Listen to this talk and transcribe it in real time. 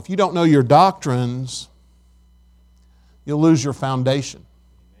If you don't know your doctrines, you'll lose your foundation.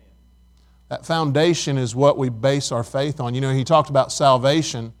 That foundation is what we base our faith on. You know, he talked about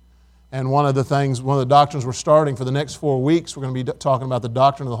salvation, and one of the doctrines we're starting for the next 4 weeks, we're going to be talking about the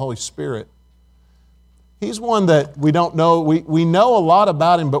doctrine of the Holy Spirit. He's one that we don't know. We know a lot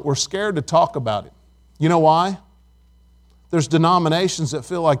about Him, but we're scared to talk about Him. You know why? There's denominations that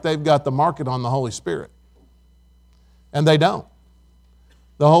feel like they've got the market on the Holy Spirit, and they don't.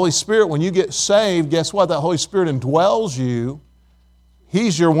 The Holy Spirit, when you get saved, guess what? That Holy Spirit indwells you.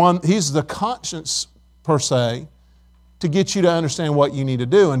 He's the conscience, per se, to get you to understand what you need to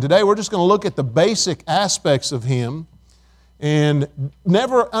do. And today we're just going to look at the basic aspects of Him and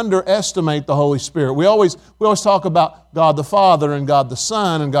never underestimate the Holy Spirit. We always talk about God the Father and God the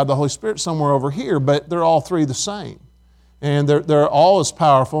Son and God the Holy Spirit somewhere over here, but they're all three the same. And they're all as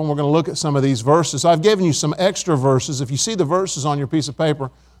powerful, and we're going to look at some of these verses. I've given you some extra verses. If you see the verses on your piece of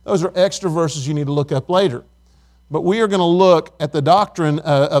paper, those are extra verses you need to look up later. But we are going to look at the doctrine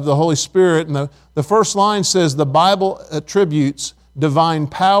of the Holy Spirit, and the first line says, the Bible attributes divine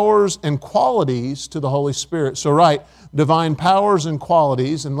powers and qualities to the Holy Spirit. So write, divine powers and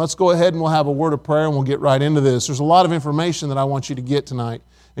qualities, and let's go ahead and we'll have a word of prayer and we'll get right into this. There's a lot of information that I want you to get tonight,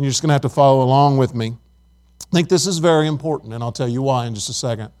 and you're just going to have to follow along with me. I think this is very important, and I'll tell you why in just a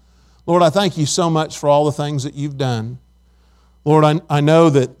second. Lord, I thank You so much for all the things that You've done. Lord, I know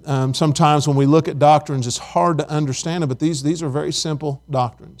that sometimes when we look at doctrines, it's hard to understand it, but these are very simple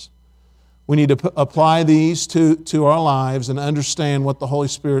doctrines. We need to apply these to our lives and understand what the Holy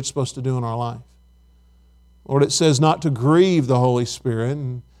Spirit's supposed to do in our life. Lord, it says not to grieve the Holy Spirit,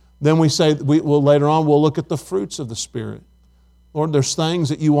 and then we say, later on we'll look at the fruits of the Spirit. Lord, there's things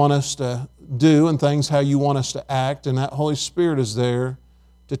that You want us to do and things how You want us to act, and that Holy Spirit is there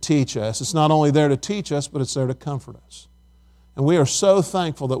to teach us. It's not only there to teach us, but it's there to comfort us. And we are so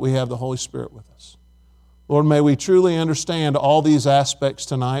thankful that we have the Holy Spirit with us. Lord, may we truly understand all these aspects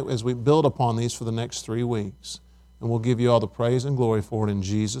tonight as we build upon these for the next 3 weeks. And we'll give You all the praise and glory for it in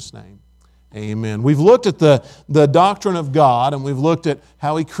Jesus' name. Amen. We've looked at the doctrine of God, and we've looked at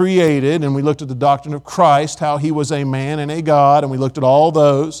how He created, and we looked at the doctrine of Christ, how He was a man and a God, and we looked at all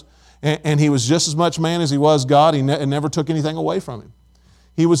those. And He was just as much man as He was God. He never took anything away from Him.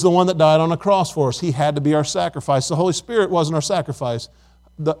 He was the one that died on the cross for us. He had to be our sacrifice. The Holy Spirit wasn't our sacrifice.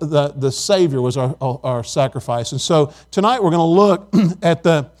 The Savior was our sacrifice. And so tonight we're going to look at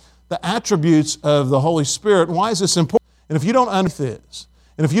the attributes of the Holy Spirit. And why is this important? And if you don't understand this,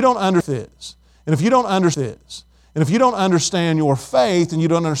 and if you don't understand this, and if you don't understand this, and if you don't understand your faith and you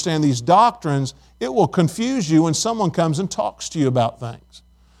don't understand these doctrines, it will confuse you when someone comes and talks to you about things.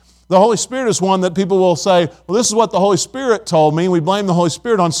 The Holy Spirit is one that people will say, well, this is what the Holy Spirit told me. We blame the Holy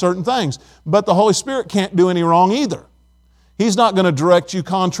Spirit on certain things. But the Holy Spirit can't do any wrong either. He's not going to direct you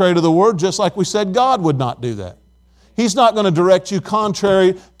contrary to the Word, just like we said God would not do that. He's not going to direct you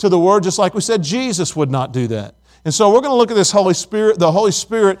contrary to the Word, just like we said Jesus would not do that. And so we're going to look at this Holy Spirit, the Holy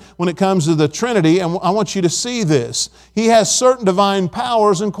Spirit when it comes to the Trinity, and I want you to see this. He has certain divine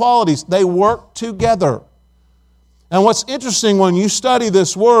powers and qualities. They work together. And what's interesting, when you study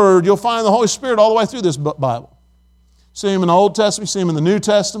this Word, you'll find the Holy Spirit all the way through this Bible. See Him in the Old Testament, see Him in the New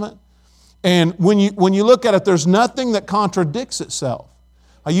Testament. And when you look at it, there's nothing that contradicts itself.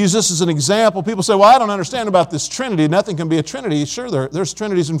 I use this as an example. People say, well, I don't understand about this Trinity. Nothing can be a Trinity. Sure, there's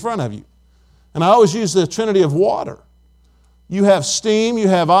Trinities in front of you. And I always use the Trinity of water. You have steam, you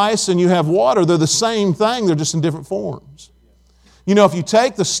have ice, and you have water. They're the same thing. They're just in different forms. You know, if you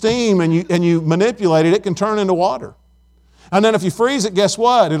take the steam and you manipulate it, it can turn into water. And then if you freeze it, guess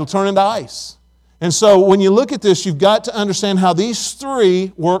what? It'll turn into ice. And so when you look at this, you've got to understand how these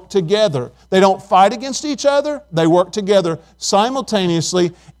three work together. They don't fight against each other. They work together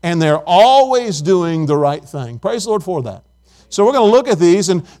simultaneously, and they're always doing the right thing. Praise the Lord for that. So we're going to look at these,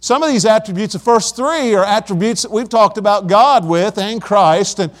 and some of these attributes, the first three are attributes that we've talked about God with and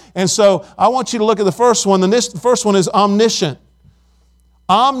Christ. And so I want you to look at the first one. The first one is omniscient.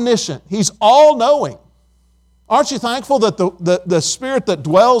 Omniscient. He's all-knowing. Aren't you thankful that the Spirit that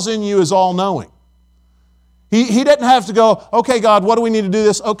dwells in you is all-knowing? He doesn't have to go, okay, God, what do we need to do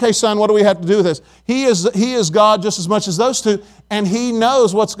this? Okay, Son, what do we have to do with this? He is God just as much as those two, and He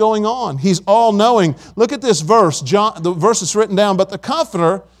knows what's going on. He's all-knowing. Look at this verse. The verse is written down, but the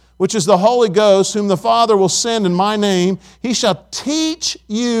Comforter, which is the Holy Ghost, whom the Father will send in my name, He shall teach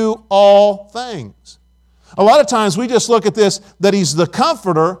you all things. A lot of times we just look at this, that He's the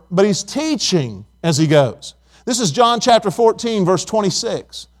Comforter, but He's teaching as He goes. This is John chapter 14, verse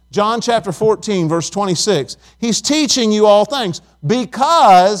 26. John chapter 14, verse 26. He's teaching you all things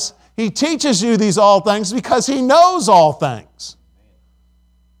because He teaches you these all things because He knows all things.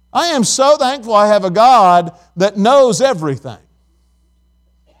 I am so thankful I have a God that knows everything.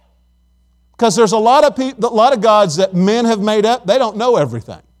 Because there's a lot of gods that men have made up, they don't know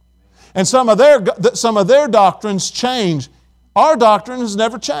everything. And some of their doctrines change. Our doctrine has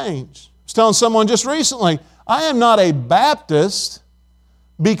never changed. I was telling someone just recently, I am not a Baptist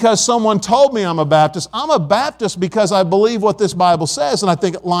because someone told me I'm a Baptist. I'm a Baptist because I believe what this Bible says, and I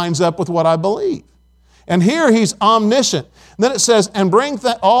think it lines up with what I believe. And here He's omniscient. And then it says, and bring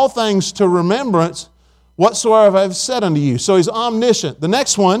all things to remembrance whatsoever I have said unto you. So He's omniscient. The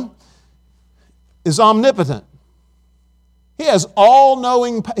next one is omnipotent. He has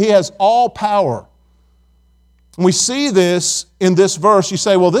all-knowing, He has all power. And we see this in this verse. You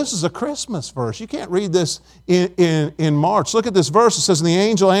say, well, this is a Christmas verse. You can't read this in March. Look at this verse. It says, and the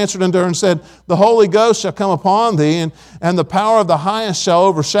angel answered unto her and said, the Holy Ghost shall come upon thee, and the power of the highest shall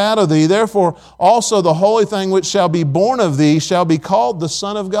overshadow thee. Therefore also the holy thing which shall be born of thee shall be called the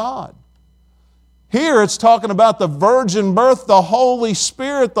Son of God. Here it's talking about the virgin birth. The Holy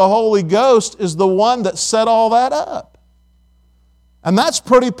Spirit, the Holy Ghost, is the one that set all that up. And that's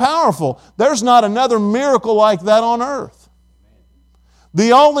pretty powerful. There's not another miracle like that on earth.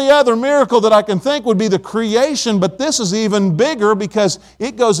 The only other miracle that I can think would be the creation, but this is even bigger because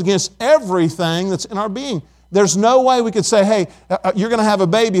it goes against everything that's in our being. There's no way we could say, hey, you're going to have a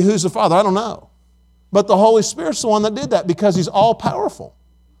baby, who's the father? I don't know. But the Holy Spirit's the one that did that because He's all-powerful.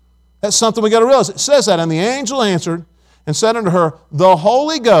 That's something we got to realize. It says that, and the angel answered and said unto her, the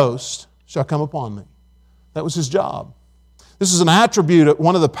Holy Ghost shall come upon thee. That was His job. This is an attribute,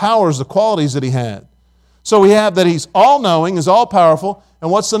 one of the powers, the qualities that He had. So we have that He's all-knowing, He's all-powerful, and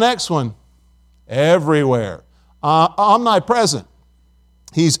what's the next one? Everywhere. Omnipresent.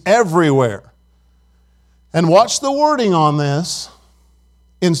 He's everywhere. And watch the wording on this.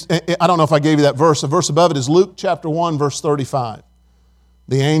 I don't know if I gave you that verse. The verse above it is Luke chapter 1, verse 35.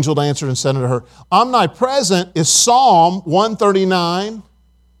 The angel answered and said unto her, omnipresent is Psalm 139,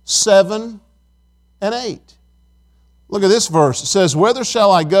 7 and 8. Look at this verse. It says, whither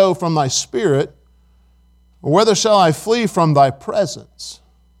shall I go from thy spirit, or whither shall I flee from thy presence?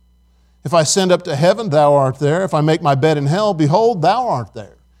 If I ascend up to heaven, thou art there. If I make my bed in hell, behold, thou art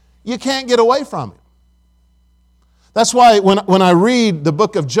there. You can't get away from Him. That's why when I read the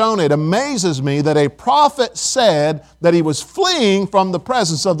book of Jonah, it amazes me that a prophet said that he was fleeing from the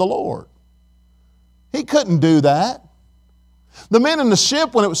presence of the Lord. He couldn't do that. The men in the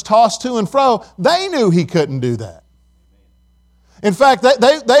ship, when it was tossed to and fro, they knew he couldn't do that. In fact,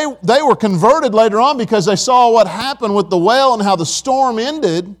 they were converted later on because they saw what happened with the whale and how the storm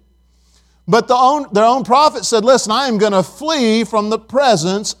ended. But their own prophet said, listen, I am going to flee from the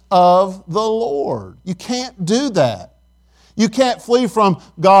presence of the Lord. You can't do that. You can't flee from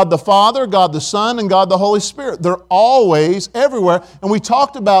God the Father, God the Son, and God the Holy Spirit. They're always everywhere. And we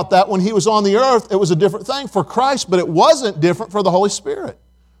talked about that when He was on the earth. It was a different thing for Christ, but it wasn't different for the Holy Spirit.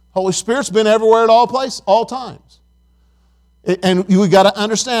 Holy Spirit's been everywhere at all places, all times. And we got to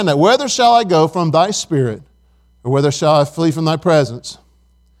understand that. Whither shall I go from thy spirit, or whither shall I flee from thy presence?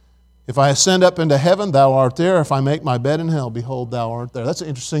 If I ascend up into heaven, thou art there. If I make my bed in hell, behold, thou art there. That's an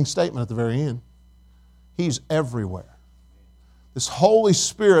interesting statement at the very end. He's everywhere. This Holy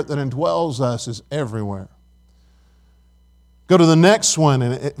Spirit that indwells us is everywhere. Go to the next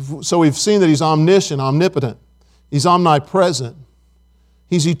one. So we've seen that He's omniscient, omnipotent. He's omnipresent.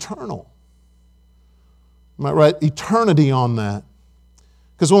 He's eternal. Am I right? Eternity on that.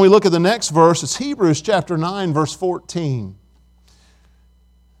 Because when we look at the next verse, it's Hebrews chapter 9, verse 14.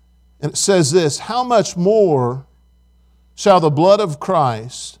 And it says this, how much more shall the blood of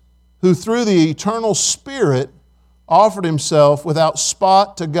Christ, who through the eternal Spirit offered Himself without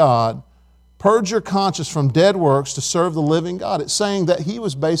spot to God, purge your conscience from dead works to serve the living God? It's saying that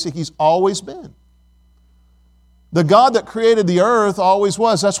He's always been. The God that created the earth always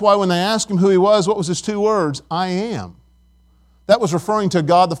was. That's why when they asked Him who He was, what was His two words? I am. That was referring to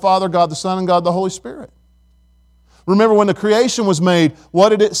God the Father, God the Son, and God the Holy Spirit. Remember when the creation was made, what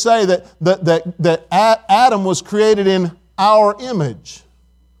did it say? That Adam was created in our image.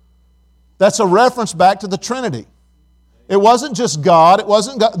 That's a reference back to the Trinity. It wasn't just God, it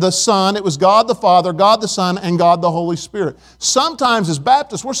wasn't God, the Son, it was God the Father, God the Son, and God the Holy Spirit. Sometimes as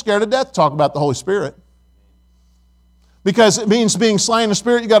Baptists, we're scared to death to talk about the Holy Spirit. Because it means being slain in the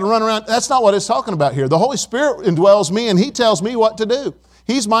Spirit, you got to run around. That's not what it's talking about here. The Holy Spirit indwells me and He tells me what to do.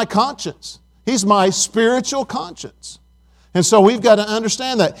 He's my conscience. He's my spiritual conscience. And so we've got to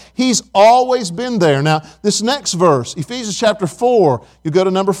understand that. He's always been there. Now, this next verse, Ephesians chapter 4, you go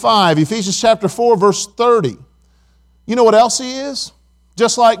to number 5, Ephesians chapter 4, verse 30. You know what else He is?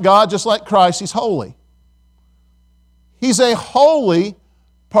 Just like God, just like Christ, He's holy. He's a holy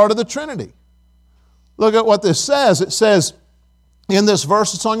part of the Trinity. Look at what this says. It says in this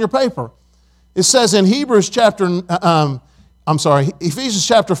verse, it's on your paper. It says in Ephesians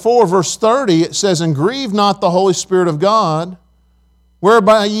chapter 4, verse 30, it says, "And grieve not the Holy Spirit of God,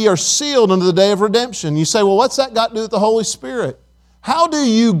 whereby ye are sealed unto the day of redemption." You say, well, what's that got to do with the Holy Spirit? How do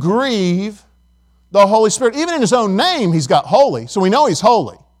you grieve the Holy Spirit? Even in His own name, He's got holy, so we know He's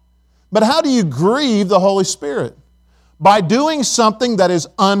holy. But how do you grieve the Holy Spirit? By doing something that is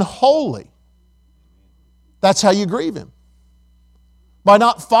unholy. That's how you grieve Him. By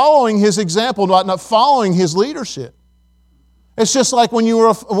not following His example, by not following His leadership. It's just like when you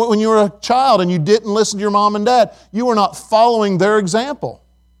were a child and you didn't listen to your mom and dad. You were not following their example.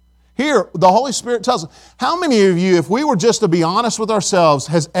 Here, the Holy Spirit tells us, how many of you, if we were just to be honest with ourselves,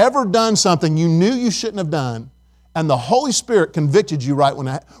 has ever done something you knew you shouldn't have done, and the Holy Spirit convicted you right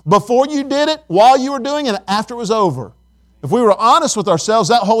before you did it, while you were doing it, after it was over? If we were honest with ourselves,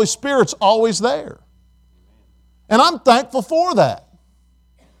 that Holy Spirit's always there. And I'm thankful for that.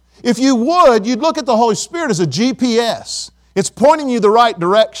 If you would, you'd look at the Holy Spirit as a GPS. It's pointing you the right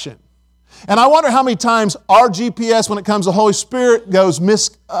direction. And I wonder how many times our GPS, when it comes to the Holy Spirit, goes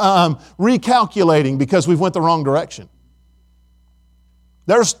recalculating because we've went the wrong direction.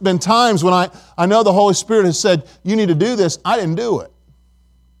 There's been times when I know the Holy Spirit has said, you need to do this. I didn't do it.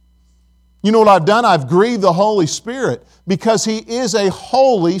 You know what I've done? I've grieved the Holy Spirit because He is a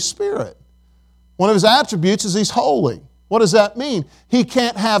Holy Spirit. One of His attributes is He's holy. What does that mean? He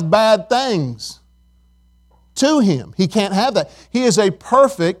can't have bad things to Him. He can't have that. He is a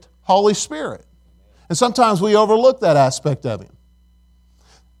perfect Holy Spirit. And sometimes we overlook that aspect of Him.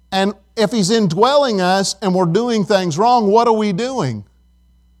 And if He's indwelling us and we're doing things wrong, what are we doing?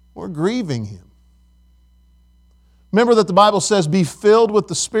 We're grieving Him. Remember that the Bible says, be filled with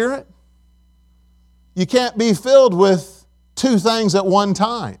the Spirit? You can't be filled with two things at one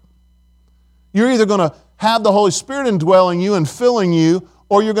time. You're either going to have the Holy Spirit indwelling you and filling you,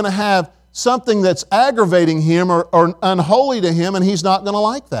 or you're going to have something that's aggravating Him or unholy to Him, and He's not going to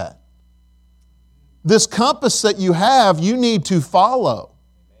like that. This compass that you have, you need to follow.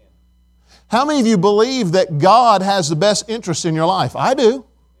 How many of you believe that God has the best interest in your life? I do.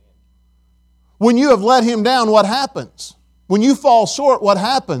 When you have let Him down, what happens? When you fall short, what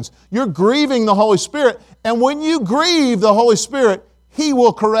happens? You're grieving the Holy Spirit, and when you grieve the Holy Spirit, He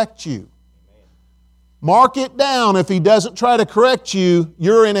will correct you. Mark it down. If He doesn't try to correct you,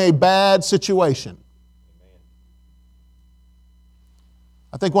 you're in a bad situation.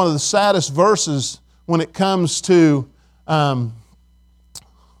 I think one of the saddest verses when it comes to,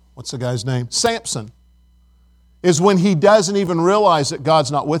 what's the guy's name? Samson, is when he doesn't even realize that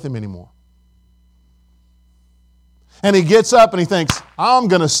God's not with him anymore. And he gets up and he thinks, I'm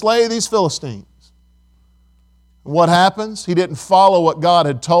going to slay these Philistines. And what happens? He didn't follow what God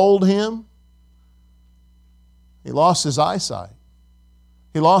had told him. He lost his eyesight.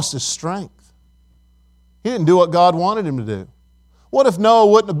 He lost his strength. He didn't do what God wanted him to do. What if Noah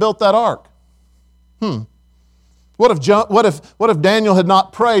wouldn't have built that ark? What if Daniel had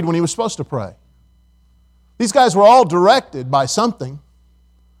not prayed when he was supposed to pray? These guys were all directed by something.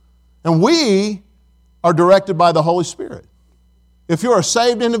 And we are directed by the Holy Spirit. If you're a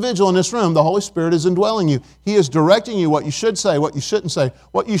saved individual in this room, the Holy Spirit is indwelling you. He is directing you what you should say, what you shouldn't say,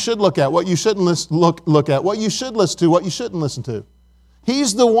 what you should look at, what you shouldn't look at, what you should listen to, what you shouldn't listen to.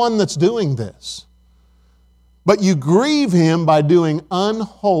 He's the one that's doing this. But you grieve Him by doing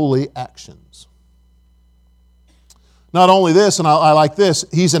unholy actions. Not only this, and I like this,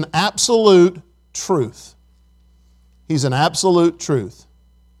 He's an absolute truth. He's an absolute truth.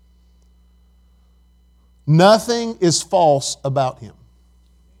 Nothing is false about Him.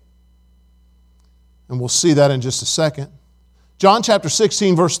 And we'll see that in just a second. John chapter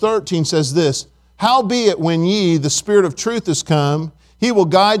 16, verse 13 says this, Howbeit when ye, the Spirit of truth, is come, He will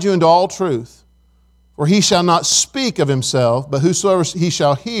guide you into all truth. For He shall not speak of Himself, but whosoever He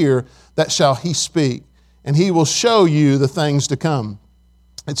shall hear, that shall He speak. And He will show you the things to come.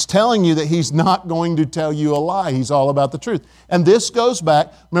 It's telling you that He's not going to tell you a lie. He's all about the truth. And this goes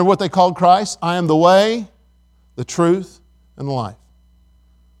back, remember what they called Christ? I am the way, the truth, and the life.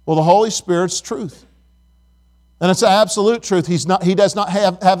 Well, the Holy Spirit's truth. And it's absolute truth. He does not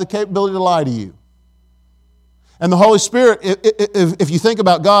have the capability to lie to you. And the Holy Spirit, if you think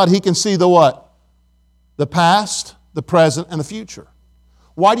about God, He can see the what? The past, the present, and the future.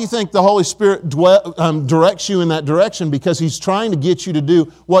 Why do you think the Holy Spirit directs you in that direction? Because He's trying to get you to do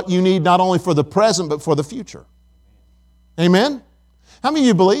what you need not only for the present, but for the future. Amen? How many of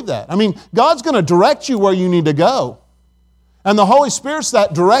you believe that? I mean, God's going to direct you where you need to go. And the Holy Spirit's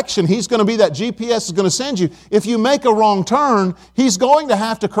that direction. He's going to be that GPS is going to send you. If you make a wrong turn, He's going to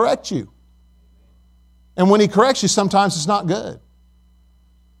have to correct you. And when He corrects you, sometimes it's not good.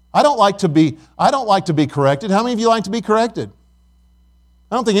 I don't like to be corrected. How many of you like to be corrected?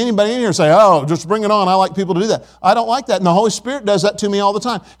 I don't think anybody in here say, oh, just bring it on. I like people to do that. I don't like that. And the Holy Spirit does that to me all the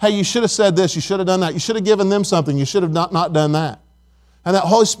time. Hey, you should have said this. You should have done that. You should have given them something. You should have not done that. And that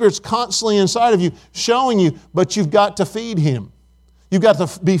Holy Spirit's constantly inside of you, showing you, but you've got to feed Him. You've got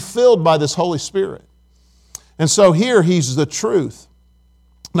to be filled by this Holy Spirit. And so here He's the truth.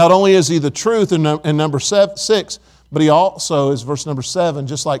 Not only is He the truth in number 6, but He also is, verse number 7,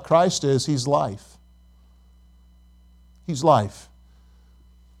 just like Christ is, He's life. He's life.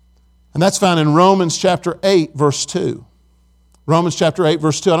 And that's found in Romans chapter 8, verse 2. Romans chapter 8,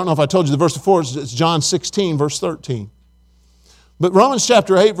 verse 2. I don't know if I told you the verse before. It's John 16, verse 13. But Romans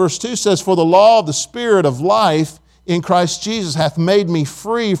chapter 8, verse 2 says, for the law of the Spirit of life in Christ Jesus hath made me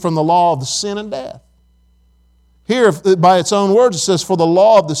free from the law of the sin and death. Here, by its own words, it says, for the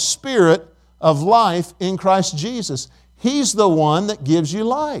law of the Spirit of life in Christ Jesus. He's the one that gives you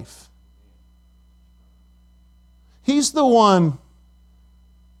life. He's the one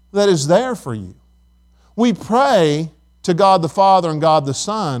that is there for you. We pray to God the Father and God the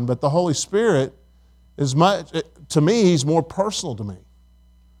Son, but the Holy Spirit is much, to me, He's more personal to me.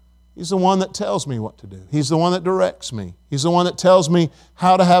 He's the one that tells me what to do. He's the one that directs me. He's the one that tells me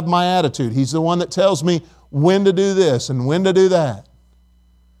how to have my attitude. He's the one that tells me when to do this and when to do that.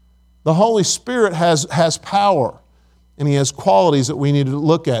 The Holy Spirit has power, and He has qualities that we need to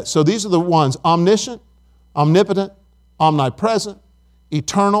look at. So these are the ones: omniscient, omnipotent, omnipresent,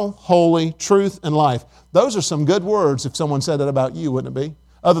 eternal, holy, truth, and life. Those are some good words if someone said that about you, wouldn't it be?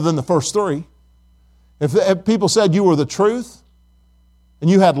 Other than the first three. If people said you were the truth and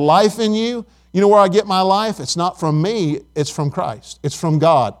you had life in you, you know where I get my life? It's not from me, it's from Christ. It's from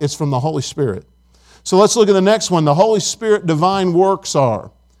God. It's from the Holy Spirit. So let's look at the next one. The Holy Spirit divine works are.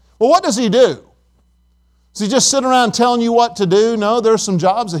 Well, what does He do? Does He just sit around telling you what to do? No, there's some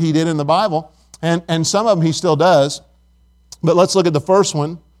jobs that He did in the Bible, and some of them He still does. But let's look at the first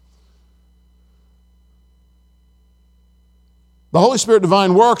one. The Holy Spirit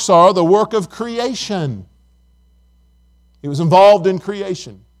divine works are the work of creation. He was involved in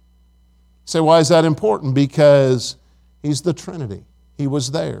creation. You say, why is that important? Because He's the Trinity. He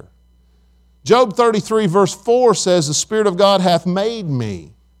was there. Job 33 verse 4 says, the Spirit of God hath made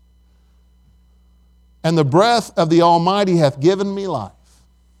me, and the breath of the Almighty hath given me life.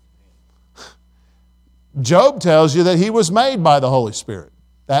 Job tells you that he was made by the Holy Spirit.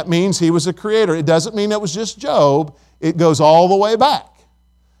 That means he was a creator. It doesn't mean it was just Job. It goes all the way back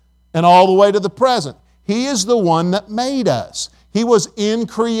and all the way to the present. He is the one that made us. He was in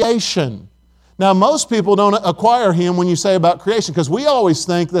creation. Now, most people don't acquire Him when you say about creation, because we always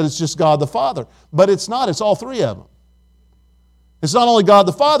think that it's just God the Father. But it's not. It's all three of them. It's not only God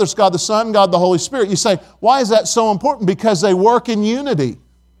the Father, it's God the Son, God the Holy Spirit. You say, why is that so important? Because they work in unity.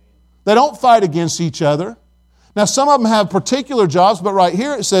 They don't fight against each other. Now, some of them have particular jobs, but right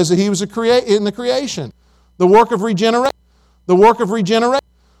here it says that He was in the creation. The work of regeneration. The work of regeneration.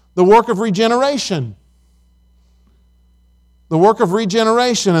 The work of regeneration. The work of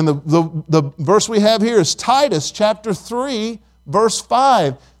regeneration. And the verse we have here is Titus chapter 3, verse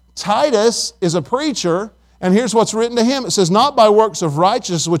 5. Titus is a preacher, and here's what's written to him. It says, not by works of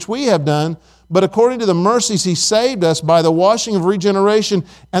righteousness which we have done, but according to the mercies He saved us by the washing of regeneration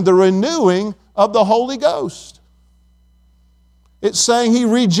and the renewing of the Holy Ghost. It's saying He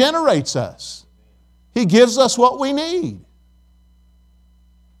regenerates us. He gives us what we need.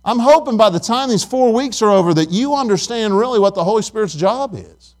 I'm hoping by the time these 4 weeks are over that you understand really what the Holy Spirit's job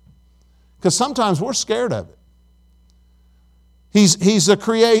is. Because sometimes we're scared of it.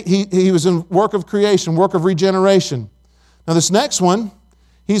 He was in work of creation, work of regeneration. Now this next one,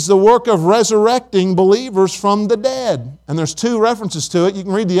 He's the work of resurrecting believers from the dead. And there's 2 references to it. You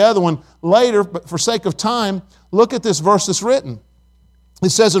can read the other one later, but for sake of time, look at this verse that's written. It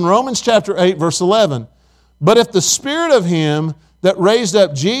says in Romans chapter 8, verse 11, but if the Spirit of Him that raised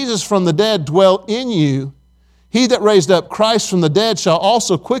up Jesus from the dead dwell in you, He that raised up Christ from the dead shall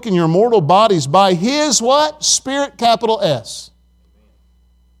also quicken your mortal bodies by His what? Spirit, capital S.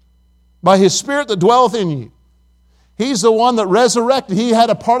 By His Spirit that dwelleth in you. He's the one that resurrected. He had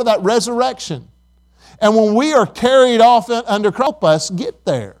a part of that resurrection. And when we are carried off under Christ, help us get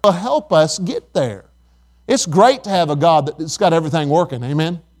there. Help us get there. It's great to have a God that's got everything working.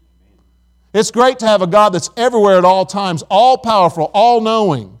 Amen? It's great to have a God that's everywhere at all times, all-powerful,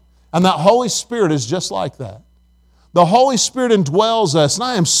 all-knowing. And that Holy Spirit is just like that. The Holy Spirit indwells us, and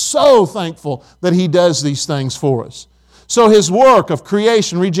I am so thankful that He does these things for us. So His work of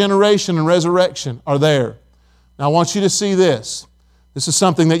creation, regeneration, and resurrection are there. Now I want you to see this. This is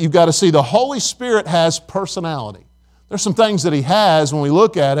something that you've got to see. The Holy Spirit has personality. There's some things that He has when we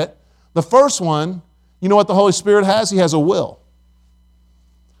look at it. The first one, you know what the Holy Spirit has? He has a will.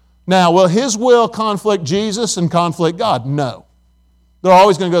 Now, will His will conflict Jesus and conflict God? No. They're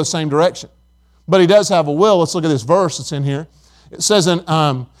always going to go the same direction. But He does have a will. Let's look at this verse that's in here. It says in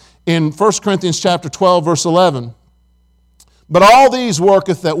 1 Corinthians chapter 12, verse 11, "But all these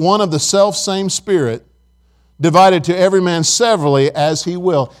worketh that one of the selfsame Spirit, divided to every man severally as He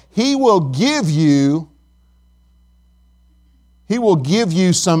will." He will give you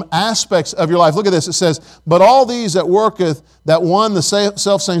some aspects of your life. Look at this. It says, "But all these that worketh that one the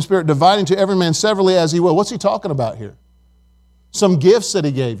selfsame Spirit, dividing to every man severally as He will." What's He talking about here? Some gifts that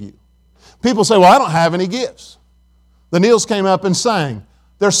He gave you. People say, "Well, I don't have any gifts." The Neils came up and sang.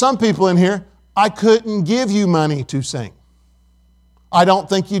 There's some people in here, I couldn't give you money to sing. I don't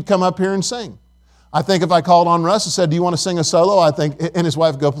think you'd come up here and sing. I think if I called on Russ and said, "Do you want to sing a solo?" I think, and his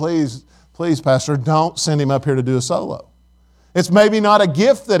wife would go, "Please, Pastor, don't send him up here to do a solo." It's maybe not a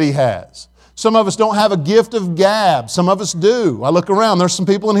gift that he has. Some of us don't have a gift of gab. Some of us do. I look around. There's some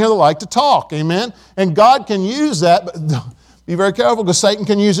people in here that like to talk. Amen? And God can use that, but be very careful because Satan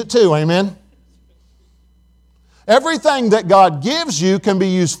can use it too. Amen? Everything that God gives you can be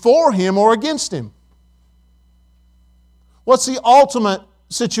used for Him or against Him. What's the ultimate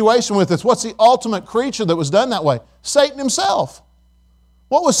situation with this? What's the ultimate creature that was done that way? Satan himself.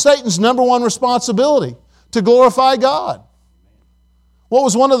 What was Satan's number one responsibility? To glorify God. What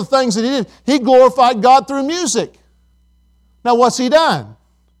was one of the things that he did? He glorified God through music. Now what's he done?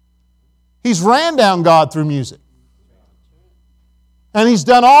 He's ran down God through music. And he's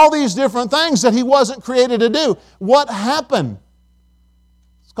done all these different things that he wasn't created to do. What happened?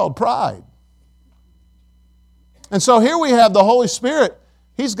 It's called pride. And so here we have the Holy Spirit.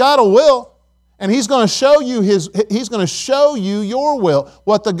 He's got a will, and He's going to show you He's going to show you your will,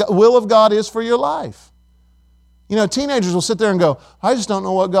 what the will of God is for your life. You know, teenagers will sit there and go, "I just don't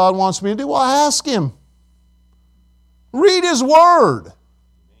know what God wants me to do." Well, ask Him. Read His Word.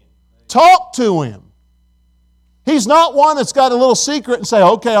 Talk to Him. He's not one that's got a little secret and say,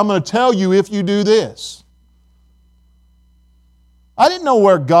 "Okay, I'm going to tell you if you do this." I didn't know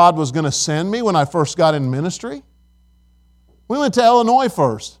where God was going to send me when I first got in ministry. We went to Illinois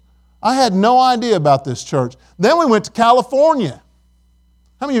first. I had no idea about this church. Then we went to California.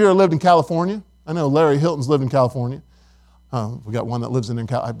 How many of you have lived in California? I know Larry Hilton's lived in California. We got one that lives in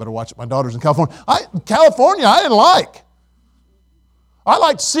California. I better watch it. My daughter's in California. California, I didn't like. I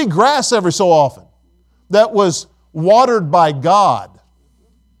like to see grass every so often that was watered by God,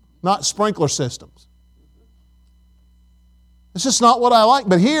 not sprinkler systems. It's just not what I like.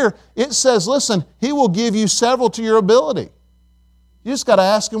 But here it says, listen, He will give you several to your ability. You just got to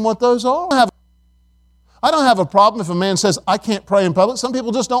ask Him what those are. I don't have a problem if a man says, "I can't pray in public." Some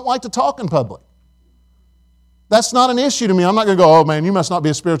people just don't like to talk in public. That's not an issue to me. I'm not going to go, "Oh man, you must not be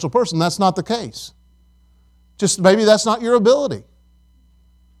a spiritual person." That's not the case. Just maybe that's not your ability.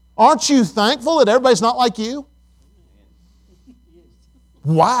 Aren't you thankful that everybody's not like you?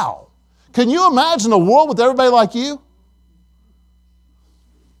 Wow. Can you imagine a world with everybody like you?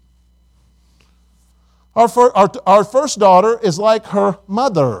 Our first daughter is like her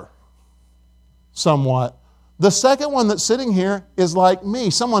mother, somewhat. The second one that's sitting here is like me.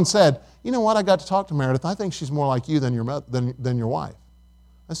 Someone said, "You know what? I got to talk to Meredith. I think she's more like you than your wife."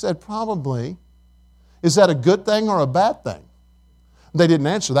 I said, "Probably." Is that a good thing or a bad thing? They didn't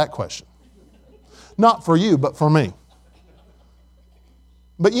answer that question. Not for you, but for me.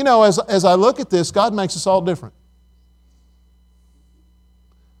 But you know, as I look at this, God makes us all different.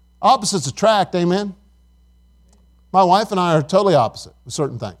 Opposites attract, amen? My wife and I are totally opposite with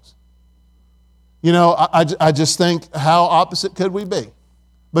certain things. You know, I just think, how opposite could we be?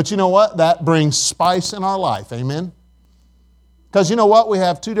 But you know what? That brings spice in our life, amen? Because you know what? We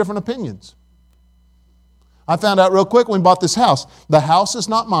have two different opinions. I found out real quick when we bought this house. The house is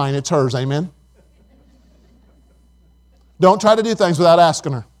not mine, it's hers, amen? Don't try to do things without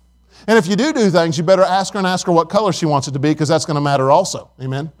asking her. And if you do things, you better ask her and ask her what color she wants it to be, because that's going to matter also,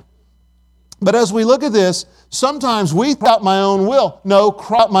 amen? But as we look at this, sometimes we thought my own will. No,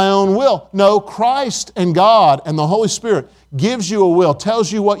 Christ and God and the Holy Spirit gives you a will,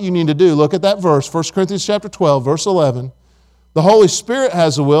 tells you what you need to do. Look at that verse, 1 Corinthians chapter 12, verse 11. The Holy Spirit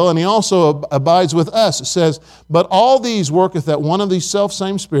has a will, and He also abides with us. It says, "But all these worketh that one of these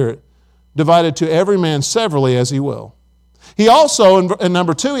selfsame Spirit, divided to every man severally as He will." He also, in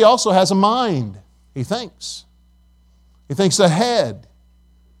number 2, He also has a mind. He thinks. He thinks ahead.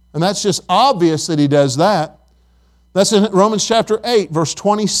 And that's just obvious that He does that. That's in Romans chapter 8, verse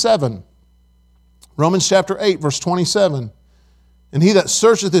 27. Romans chapter 8, verse 27. And he that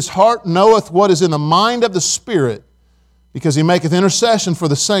searcheth his heart knoweth what is in the mind of the Spirit, because he maketh intercession for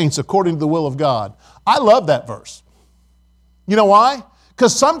the saints according to the will of God. I love that verse. You know why?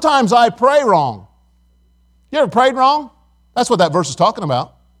 Because sometimes I pray wrong. You ever prayed wrong? That's what that verse is talking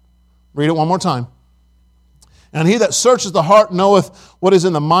about. Read it one more time. And he that searcheth the heart knoweth what is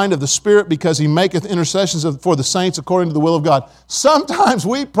in the mind of the Spirit, because he maketh intercessions for the saints according to the will of God. Sometimes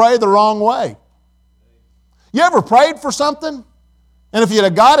we pray the wrong way. You ever prayed for something, and if you'd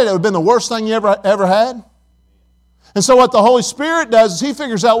have got it, it would have been the worst thing you ever had? And so what the Holy Spirit does is He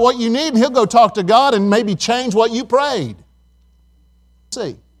figures out what you need, and He'll go talk to God and maybe change what you prayed.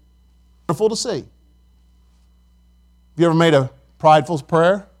 See. Wonderful to see. Have you ever made a prideful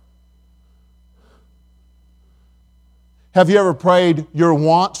prayer? Have you ever prayed your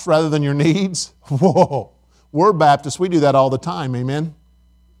wants rather than your needs? Whoa. We're Baptists. We do that all the time. Amen?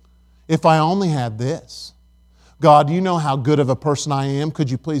 If I only had this. God, you know how good of a person I am. Could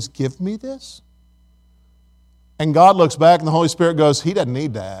you please give me this? And God looks back and the Holy Spirit goes, He doesn't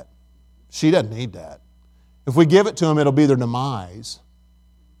need that. She doesn't need that. If we give it to Him, it'll be their demise.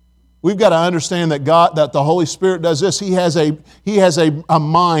 We've got to understand that that the Holy Spirit does this. He has a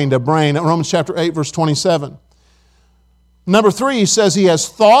mind, a brain. Romans chapter 8, verse 27. Number 3, he says he has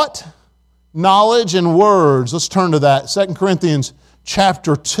thought, knowledge, and words. Let's turn to that. 2 Corinthians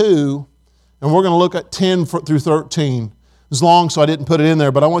chapter 2, and we're going to look at 10 through 13. It's long, so I didn't put it in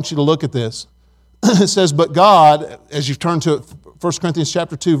there, but I want you to look at this. It says, but God, as you turn to it, 1 Corinthians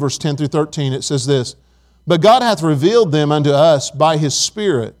chapter 2, verse 10 through 13, it says this, but God hath revealed them unto us by His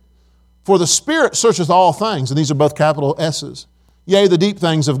Spirit. For the Spirit searcheth all things, and these are both capital S's. Yea, the deep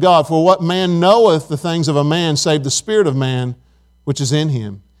things of God. For what man knoweth the things of a man, save the spirit of man which is in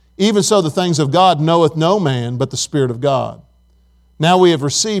him? Even so the things of God knoweth no man, but the Spirit of God. Now we have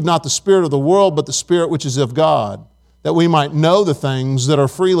received not the spirit of the world, but the Spirit which is of God, that we might know the things that are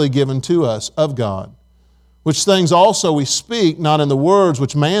freely given to us of God. Which things also we speak, not in the words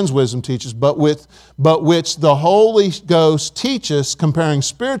which man's wisdom teaches, but which the Holy Ghost teacheth, comparing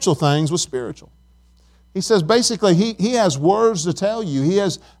spiritual things with spiritual. He says basically he has words to tell you. He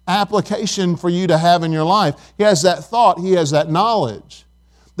has application for you to have in your life. He has that thought. He has that knowledge.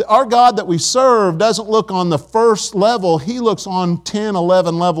 Our God that we serve doesn't look on the first level. He looks on 10,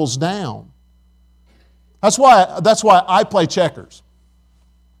 11 levels down. That's why I play checkers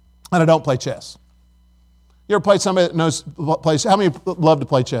and I don't play chess. You ever played somebody that plays? How many love to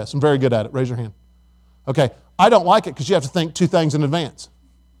play chess? I'm very good at it. Raise your hand. Okay. I don't like it because you have to think 2 things in advance.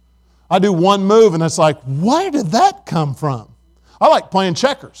 I do one move and it's like, where did that come from? I like playing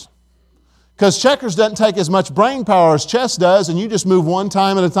checkers because checkers doesn't take as much brain power as chess does, and you just move one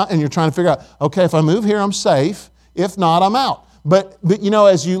time at a time and you're trying to figure out, okay, if I move here, I'm safe. If not, I'm out. But you know,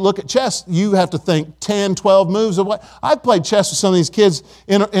 as you look at chess, you have to think 10, 12 moves away. I've played chess with some of these kids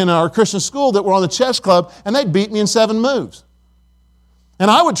in our Christian school that were on the chess club, and they'd beat me in 7 moves. And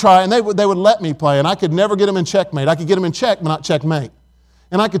I would try, and they would let me play, and I could never get them in checkmate. I could get them in check, but not checkmate.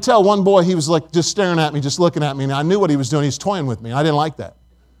 And I could tell one boy, he was like just staring at me, just looking at me, and I knew what he was doing. He was toying with me. I didn't like that.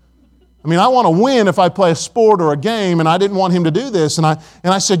 I mean, I want to win if I play a sport or a game, and I didn't want him to do this. And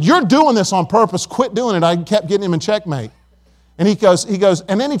I said, you're doing this on purpose. Quit doing it. I kept getting him in checkmate. And he goes,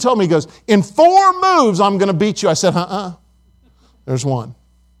 and then he told me, in 4 moves, I'm going to beat you. I said, there's one.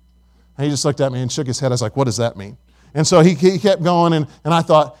 And he just looked at me and shook his head. I was like, what does that mean? And so he kept going, and I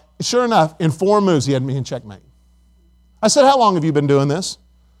thought, sure enough, in 4 moves, he had me in checkmate. I said, how long have you been doing this?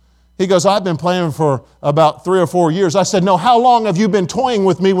 He goes, I've been playing for about 3 or 4 years. I said, no, how long have you been toying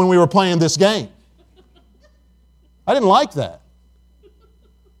with me when we were playing this game? I didn't like that.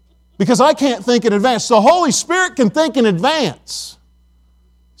 Because I can't think in advance. The Holy Spirit can think in advance.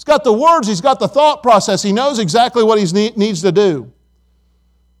 He's got the words. He's got the thought process. He knows exactly what he needs to do.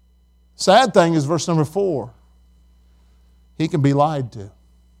 Sad thing is verse number 4. He can be lied to.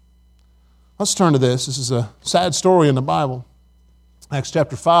 Let's turn to this. This is a sad story in the Bible. Acts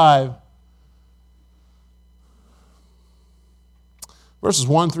chapter 5, verses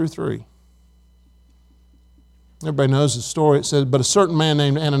 1 through 3. Everybody knows the story. It says, but a certain man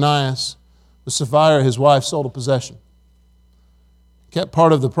named Ananias, with Sapphira his wife, sold a possession. He kept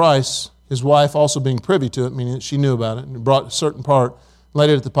part of the price, his wife also being privy to it, meaning that she knew about it, and brought a certain part, laid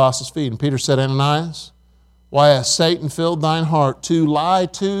it at the apostles' feet. And Peter said, Ananias, why hath Satan filled thine heart to lie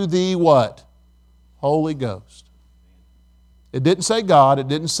to thee what? Holy Ghost. It didn't say God. It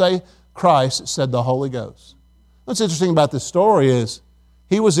didn't say Christ. It said the Holy Ghost. What's interesting about this story is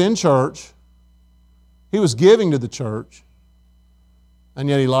he was in church. He was giving to the church. And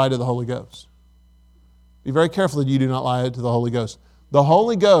yet he lied to the Holy Ghost. Be very careful that you do not lie to the Holy Ghost. The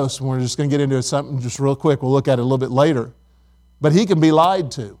Holy Ghost, and we're just going to get into something just real quick. We'll look at it a little bit later. But He can be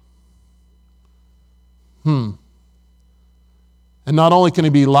lied to. And not only can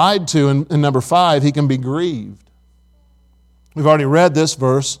He be lied to, in number 5, He can be grieved. We've already read this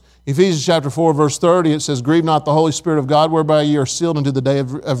verse. Ephesians chapter 4, verse 30, it says, "Grieve not the Holy Spirit of God, whereby ye are sealed unto the day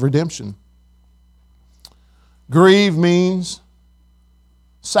of redemption." Grieve means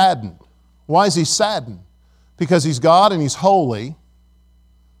saddened. Why is He saddened? Because He's God and He's holy.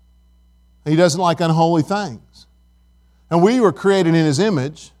 He doesn't like unholy things. And we were created in His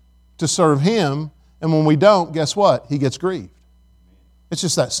image to serve Him, and when we don't, guess what? He gets grieved. It's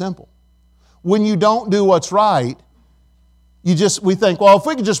just that simple. When you don't do what's right, we think, well, if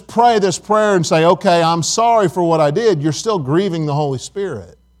we could just pray this prayer and say, okay, I'm sorry for what I did, you're still grieving the Holy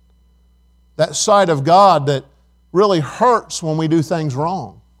Spirit. That side of God that really hurts when we do things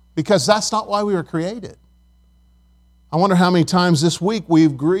wrong, because that's not why we were created. I wonder how many times this week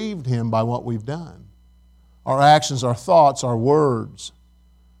we've grieved Him by what we've done. Our actions, our thoughts, our words.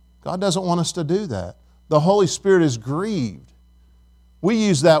 God doesn't want us to do that. The Holy Spirit is grieved. We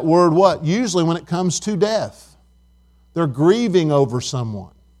use that word what? Usually when it comes to death. They're grieving over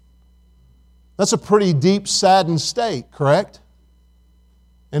someone. That's a pretty deep, saddened state, correct?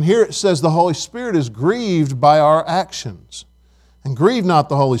 And here it says the Holy Spirit is grieved by our actions. And grieve not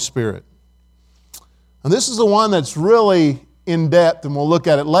the Holy Spirit. And this is the one that's really in depth, and we'll look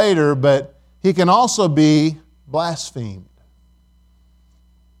at it later, but He can also be blasphemed.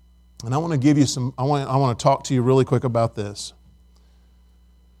 And I want to give you I want to talk to you really quick about this.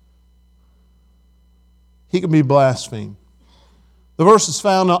 He can be blasphemed. The verse that's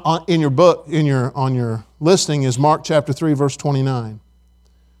found in your book, on your listing, is Mark chapter 3, verse 29.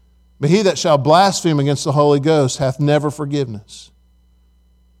 "But he that shall blaspheme against the Holy Ghost hath never forgiveness,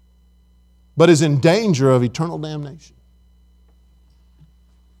 but is in danger of eternal damnation."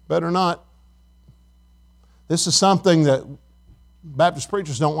 Better not. This is something that Baptist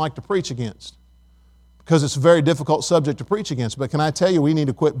preachers don't like to preach against, because it's a very difficult subject to preach against. But can I tell you, we need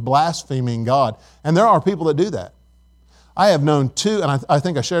to quit blaspheming God. And there are people that do that. I have known two, and I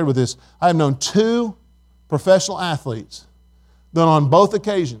think I shared with this, I have known 2 professional athletes that on both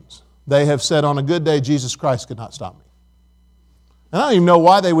occasions they have said, on a good day, Jesus Christ could not stop me. And I don't even know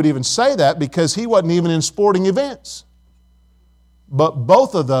why they would even say that, because he wasn't even in sporting events. But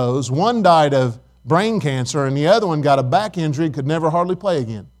both of those, one died of brain cancer and the other one got a back injury, could never hardly play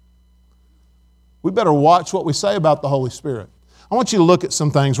again. We better watch what we say about the Holy Spirit. I want you to look at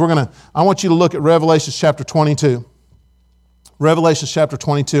some things. I want you to look at Revelation chapter 22. Revelation chapter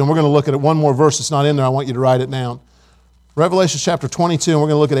 22, and we're going to look at one more verse that's not in there. I want you to write it down. Revelation chapter 22, and we're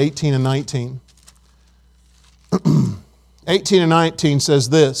going to look at 18 and 19. 18 and 19 says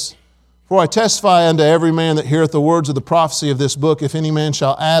this, "For I testify unto every man that heareth the words of the prophecy of this book, if any man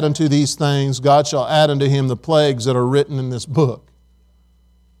shall add unto these things, God shall add unto him the plagues that are written in this book."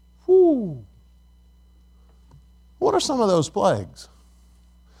 Whew. What are some of those plagues?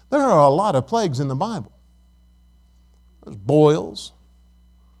 There are a lot of plagues in the Bible. There's boils,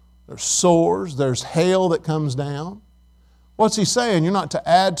 there's sores, there's hail that comes down. What's he saying? You're not to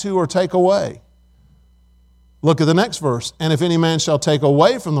add to or take away. Look at the next verse. "And if any man shall take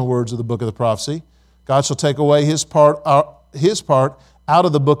away from the words of the book of the prophecy, God shall take away his part out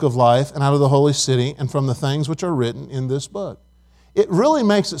of the book of life and out of the holy city and from the things which are written in this book." It really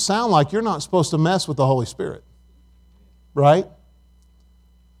makes it sound like you're not supposed to mess with the Holy Spirit. Right?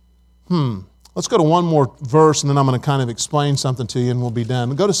 Let's go to one more verse, and then I'm going to kind of explain something to you, and we'll be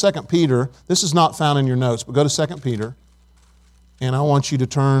done. Go to 2 Peter. This is not found in your notes, but go to 2 Peter. And I want you to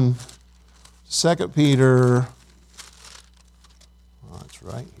turn 2 Peter. Oh, it's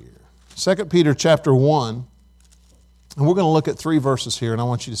right here. 2 Peter chapter 1. And we're going to look at 3 verses here, and I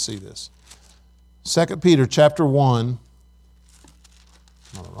want you to see this. 2 Peter chapter 1.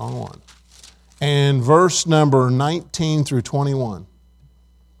 No, the wrong one. And verse number 19 through 21.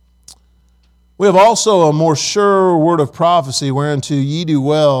 "We have also a more sure word of prophecy, whereunto ye do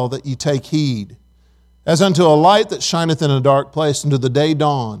well that ye take heed, as unto a light that shineth in a dark place, unto the day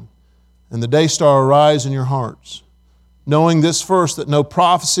dawn, and the day star arise in your hearts, knowing this first, that no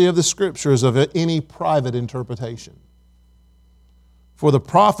prophecy of the Scripture is of any private interpretation. For the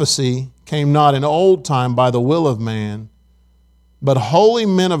prophecy came not in old time by the will of man, but holy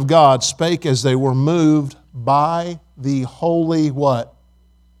men of God spake as they were moved by the Holy what?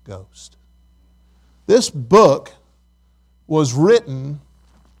 Ghost." This book was written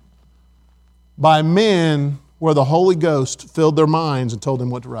by men where the Holy Ghost filled their minds and told them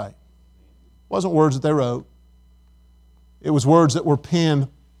what to write. It wasn't words that they wrote. It was words that were penned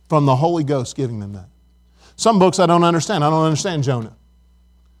from the Holy Ghost giving them that. Some books I don't understand. I don't understand Jonah.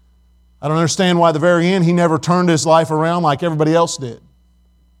 I don't understand why at the very end he never turned his life around like everybody else did.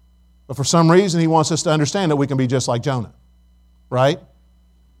 But for some reason he wants us to understand that we can be just like Jonah. Right?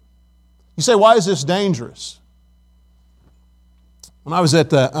 You say, why is this dangerous? When I was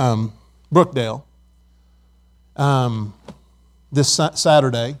at Brookdale this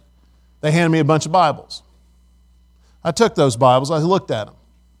Saturday, they handed me a bunch of Bibles. I took those Bibles, I looked at them.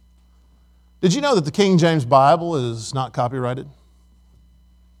 Did you know that the King James Bible is not copyrighted?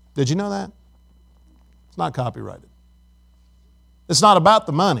 Did you know that? It's not copyrighted. It's not about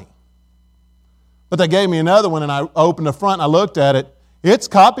the money. But they gave me another one and I opened the front and I looked at it. It's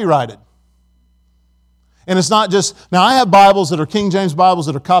copyrighted. And it's not just, now I have Bibles that are King James Bibles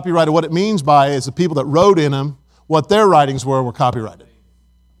that are copyrighted. What it means by it is the people that wrote in them, what their writings were copyrighted.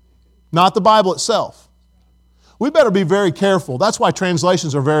 Not the Bible itself. We better be very careful. That's why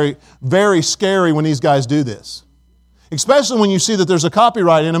translations are very, very scary when these guys do this. Especially when you see that there's a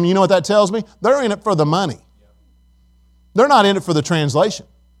copyright in them. You know what that tells me? They're in it for the money. They're not in it for the translation.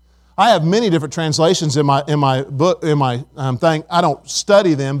 I have many different translations in my book, in my thing. I don't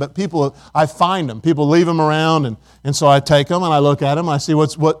study them, but I find them. People leave them around, and so I take them and I look at them and I see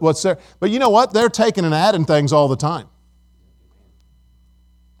what's there. But you know what? They're taking and adding things all the time.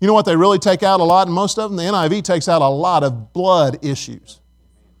 You know what they really take out a lot in most of them? The NIV takes out a lot of blood issues.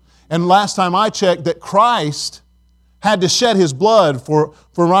 And last time I checked, that Christ had to shed His blood for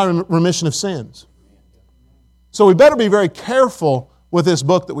remission of sins. So we better be very careful with this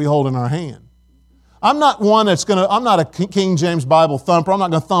book that we hold in our hand. I'm not a King James Bible thumper. I'm not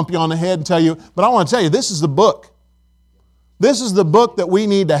going to thump you on the head and tell you, but I want to tell you, this is the book. This is the book that we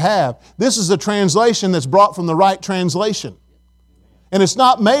need to have. This is the translation that's brought from the right translation. And it's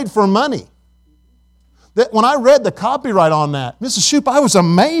not made for money. When I read the copyright on that, Mrs. Shoup, I was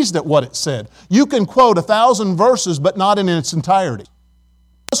amazed at what it said. You can quote 1,000 verses, but not in its entirety.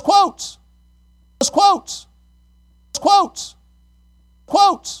 Just quotes. Just quotes. Just quotes.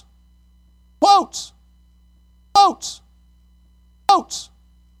 Quotes. Quotes. Quotes. Quotes.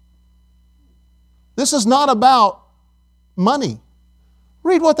 This is not about money.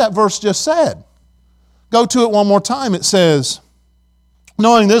 Read what that verse just said. Go to it one more time. It says,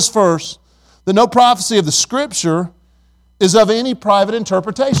 knowing this first, that no prophecy of the Scripture is of any private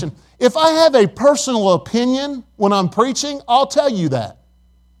interpretation. If I have a personal opinion when I'm preaching, I'll tell you that.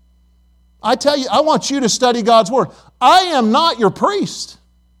 I want you to study God's Word. I am not your priest.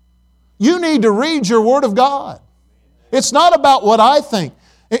 You need to read your Word of God. It's not about what I think.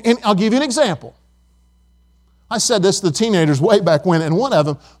 And I'll give you an example. I said this to the teenagers way back when, and one of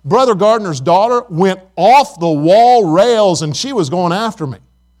them, Brother Gardner's daughter, went off the wall rails and she was going after me.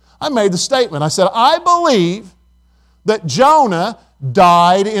 I made the statement. I said, I believe that Jonah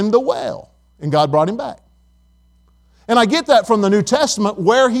died in the well and God brought him back. And I get that from the New Testament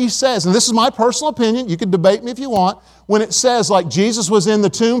where he says, and this is my personal opinion, you can debate me if you want, when it says like Jesus was in the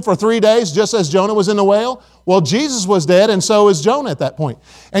tomb for 3 days just as Jonah was in the whale. Well, Jesus was dead and so is Jonah at that point.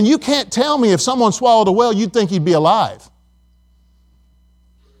 And you can't tell me if someone swallowed a whale, you'd think he'd be alive.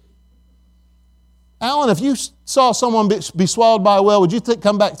 Alan, if you saw someone be swallowed by a whale, would you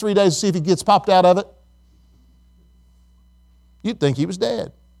come back 3 days to see if he gets popped out of it? You'd think he was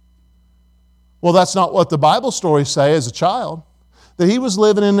dead. Well, that's not what the Bible stories say as a child. That he was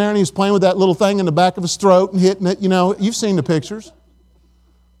living in there and he was playing with that little thing in the back of his throat and hitting it. You know, you've seen the pictures.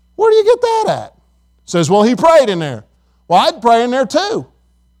 Where do you get that at? Says, well, he prayed in there. Well, I'd pray in there too.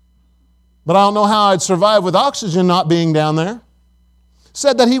 But I don't know how I'd survive with oxygen not being down there.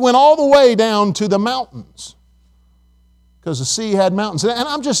 Said that he went all the way down to the mountains because the sea had mountains. And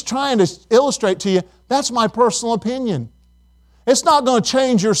I'm just trying to illustrate to you, that's my personal opinion. It's not going to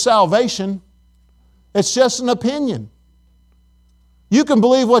change your salvation. It's just an opinion. You can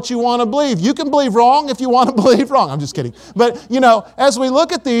believe what you want to believe. You can believe wrong if you want to believe wrong. I'm just kidding. But, you know, as we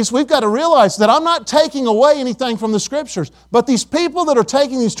look at these, we've got to realize that I'm not taking away anything from the Scriptures. But these people that are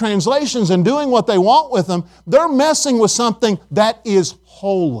taking these translations and doing what they want with them, they're messing with something that is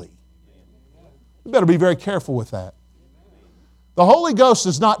holy. We better be very careful with that. The Holy Ghost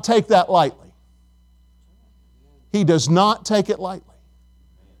does not take that lightly. He does not take it lightly.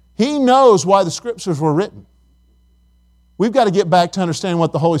 He knows why the Scriptures were written. We've got to get back to understanding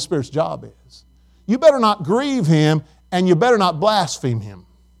what the Holy Spirit's job is. You better not grieve Him, and you better not blaspheme Him.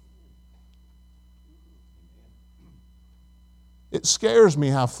 It scares me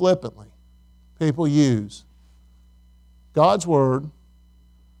how flippantly people use God's Word,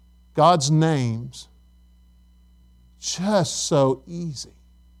 God's names, just so easy.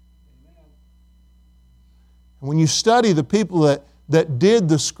 And when you study the people that did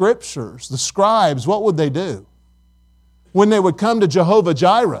the Scriptures, the scribes, what would they do? When they would come to Jehovah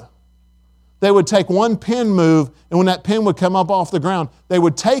Jireh, they would take one pin move, and when that pin would come up off the ground, they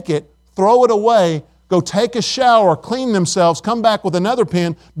would take it, throw it away, go take a shower, clean themselves, come back with another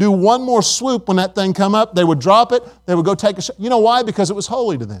pin, do one more swoop when that thing come up, they would drop it, they would go take a shower. You know why? Because it was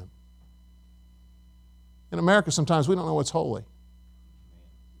holy to them. In America, sometimes we don't know what's holy.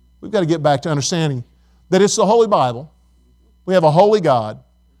 We've got to get back to understanding that it's the Holy Bible. We have a holy God.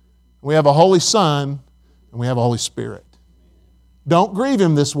 We have a holy Son. And we have a Holy Spirit. Don't grieve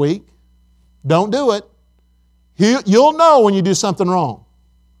Him this week. Don't do it. You'll know when you do something wrong.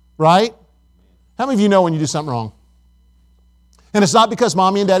 Right? How many of you know when you do something wrong? And it's not because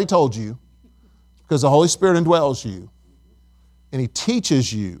Mommy and Daddy told you. It's because the Holy Spirit indwells you. And He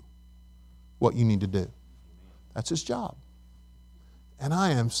teaches you what you need to do. That's His job. And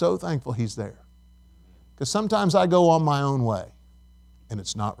I am so thankful He's there. Because sometimes I go on my own way, and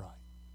it's not right.